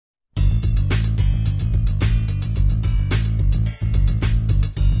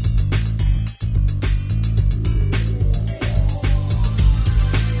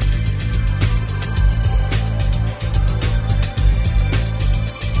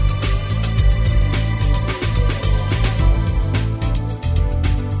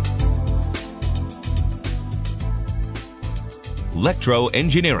Lectro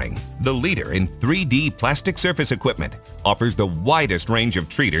Engineering, the leader in 3D plastic surface equipment, offers the widest range of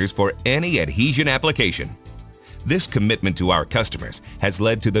treaters for any adhesion application. This commitment to our customers has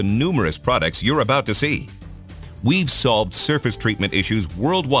led to the numerous products you're about to see. We've solved surface treatment issues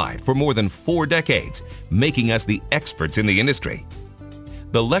worldwide for more than 4 decades, making us the experts in the industry.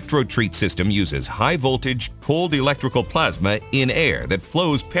 The Lectro-Treat system uses high-voltage, cold electrical plasma in air that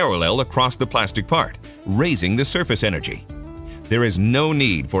flows parallel across the plastic part, raising the surface energy. There is no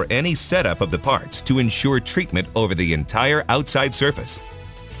need for any setup of the parts to ensure treatment over the entire outside surface.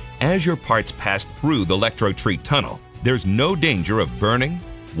 As your parts pass through the Lectro-Treat tunnel, there's no danger of burning,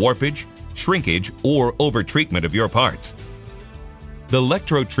 warpage, shrinkage, or over-treatment of your parts. The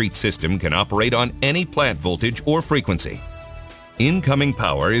Lectro-Treat system can operate on any plant voltage or frequency. Incoming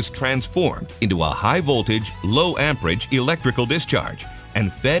power is transformed into a high-voltage, low-amperage electrical discharge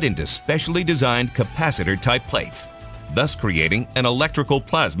and fed into specially designed capacitor-type plates, thus creating an electrical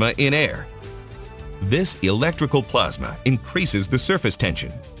plasma in air. This electrical plasma increases the surface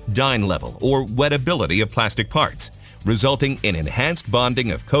tension, dyne level, or wettability of plastic parts, resulting in enhanced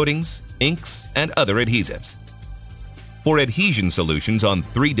bonding of coatings, inks, and other adhesives. For adhesion solutions on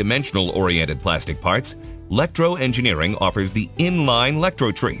 3-dimensional oriented plastic parts, Lectro Engineering offers the inline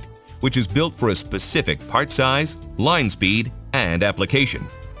Lectro-Treat, which is built for a specific part size, line speed, and application.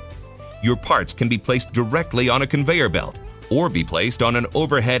 Your parts can be placed directly on a conveyor belt or be placed on an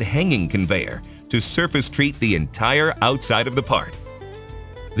overhead hanging conveyor to surface treat the entire outside of the part.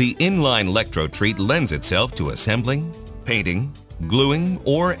 The inline Lectro-Treat lends itself to assembling, painting, gluing,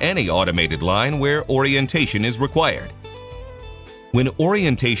 or any automated line where orientation is required. When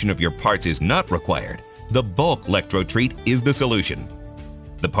orientation of your parts is not required, the bulk Lectro-Treat is the solution.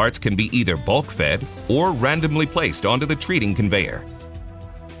 The parts can be either bulk-fed or randomly placed onto the treating conveyor.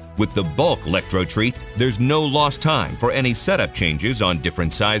 With the bulk Lectro-Treat, there's no lost time for any setup changes on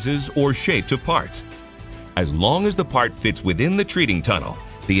different sizes or shapes of parts. As long as the part fits within the treating tunnel,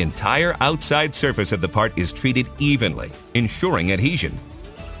 the entire outside surface of the part is treated evenly, ensuring adhesion.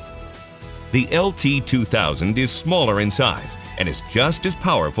 The LT2000 is smaller in size and is just as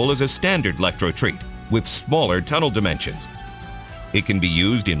powerful as a standard Lectro-Treat with smaller tunnel dimensions. It can be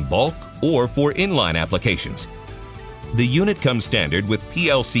used in bulk or for inline applications. The unit comes standard with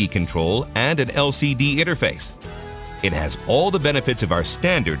PLC control and an LCD interface. It has all the benefits of our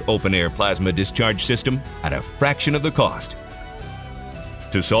standard open-air plasma discharge system at a fraction of the cost.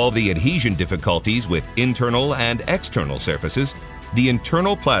 To solve the adhesion difficulties with internal and external surfaces, the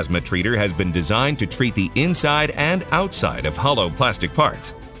internal plasma treater has been designed to treat the inside and outside of hollow plastic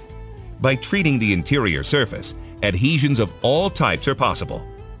parts. By treating the interior surface, adhesions of all types are possible.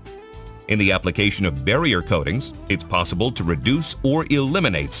 In the application of barrier coatings, it's possible to reduce or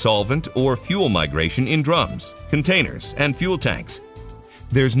eliminate solvent or fuel migration in drums, containers, and fuel tanks.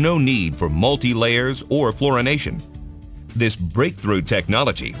 There's no need for multi-layers or florination. This breakthrough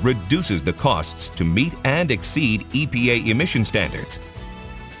technology reduces the costs to meet and exceed EPA emission standards.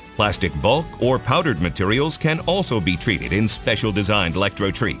 Plastic bulk or powdered materials can also be treated in special designed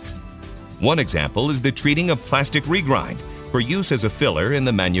Lectro-Treats. One example is the treating of plastic regrind for use as a filler in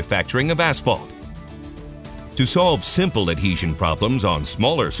the manufacturing of asphalt. To solve simple adhesion problems on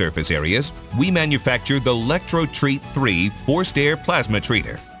smaller surface areas, we manufacture the Lectro-Treat 3 forced air plasma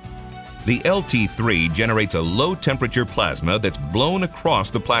treater. The LT3 generates a low-temperature plasma that's blown across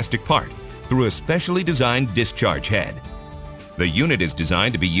the plastic part through a specially designed discharge head. The unit is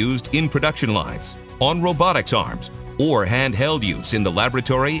designed to be used in production lines, on robotics arms, or handheld use in the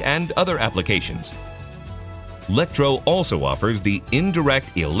laboratory and other applications. Lectro also offers the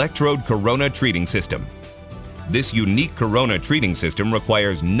Indirect Electrode Corona treating system. This unique Corona treating system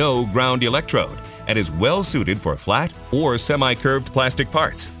requires no ground electrode and is well suited for flat or semi-curved plastic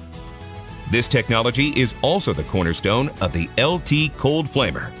parts. This technology is also the cornerstone of the LT Cold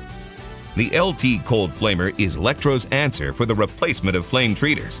Flamer. The LT Cold Flamer is Lectro's answer for the replacement of flame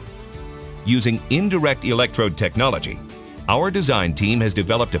treaters. Using indirect electrode technology, our design team has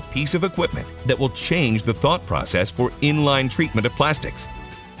developed a piece of equipment that will change the thought process for inline treatment of plastics.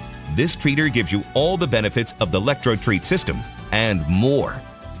 This treater gives you all the benefits of the Lectro-Treat system and more.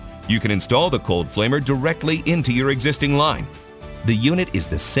 You can install the Cold Flamer directly into your existing line. The unit is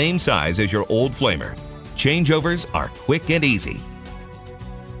the same size as your old flamer. Changeovers are quick and easy.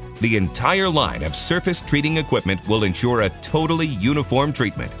 The entire line of surface treating equipment will ensure a totally uniform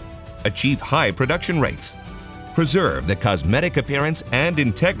treatment, achieve high production rates, preserve the cosmetic appearance and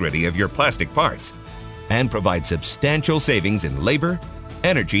integrity of your plastic parts, and provide substantial savings in labor,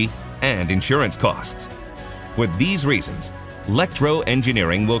 energy, and insurance costs. For these reasons, Lectro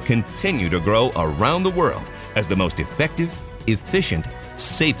Engineering will continue to grow around the world as the most effective, efficient,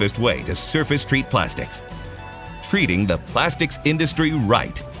 safest way to surface treat plastics. Treating the plastics industry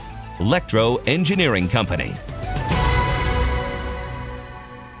right. Lectro Engineering Company.